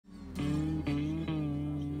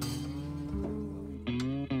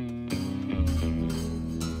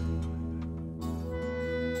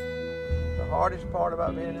hardest part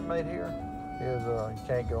about being an inmate here is you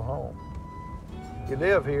can't go home. You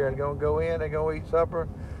live here and gonna go in, they're gonna eat supper,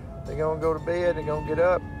 they're gonna go to bed, they're gonna get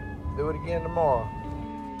up, do it again tomorrow.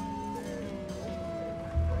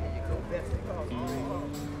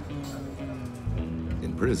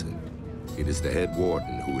 In prison, it is the head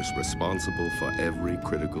warden who is responsible for every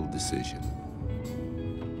critical decision.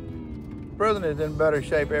 Prison is in better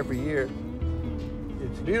shape every year.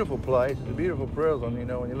 It's a beautiful place, it's a beautiful prison, you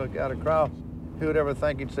know, when you look out across, who would ever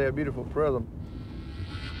think you'd say a beautiful prison?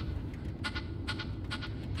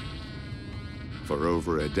 For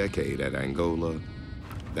over a decade at Angola,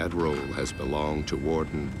 that role has belonged to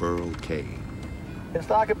Warden Burl Kane. It's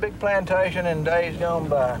like a big plantation in days gone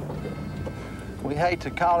by. We hate to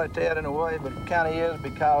call it that in a way, but it kind of is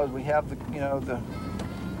because we have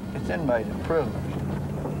it's inmates and prisoners.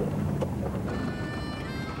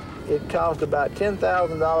 It costs about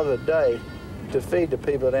 $10,000 a day to feed the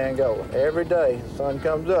people at Angola. Every day, the sun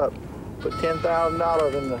comes up, put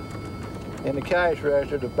 $10,000 in the cash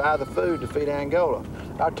register to buy the food to feed Angola.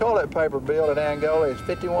 Our toilet paper bill at Angola is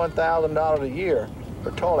 $51,000 a year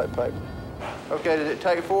for toilet paper. Okay, did it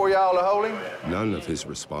take 4 of y'all to hold him? None of his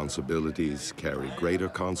responsibilities carry greater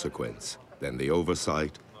consequence than the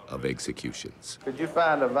oversight of executions. Could you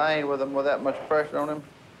find a vein with him with that much pressure on him?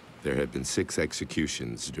 There have been 6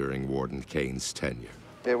 executions during Warden Kane's tenure.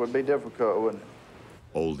 It would be difficult, wouldn't it?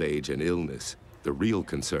 Old age and illness, the real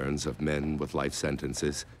concerns of men with life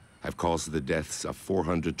sentences, have caused the deaths of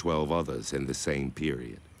 412 others in the same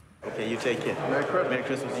period. Okay, you take care. Merry Christmas. Merry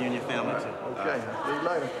Christmas to you and your family, too. Okay, see you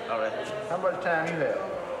later. All right. How much time you have?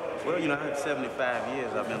 Well, you know, I had 75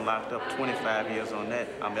 years. I've been locked up 25 years on that.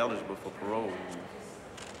 I'm eligible for parole.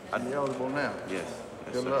 You're eligible now? Yes.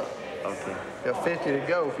 Good sir. luck. Okay. You have 50 to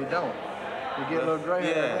go if you don't. You get a little gray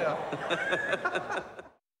Yeah. hair now.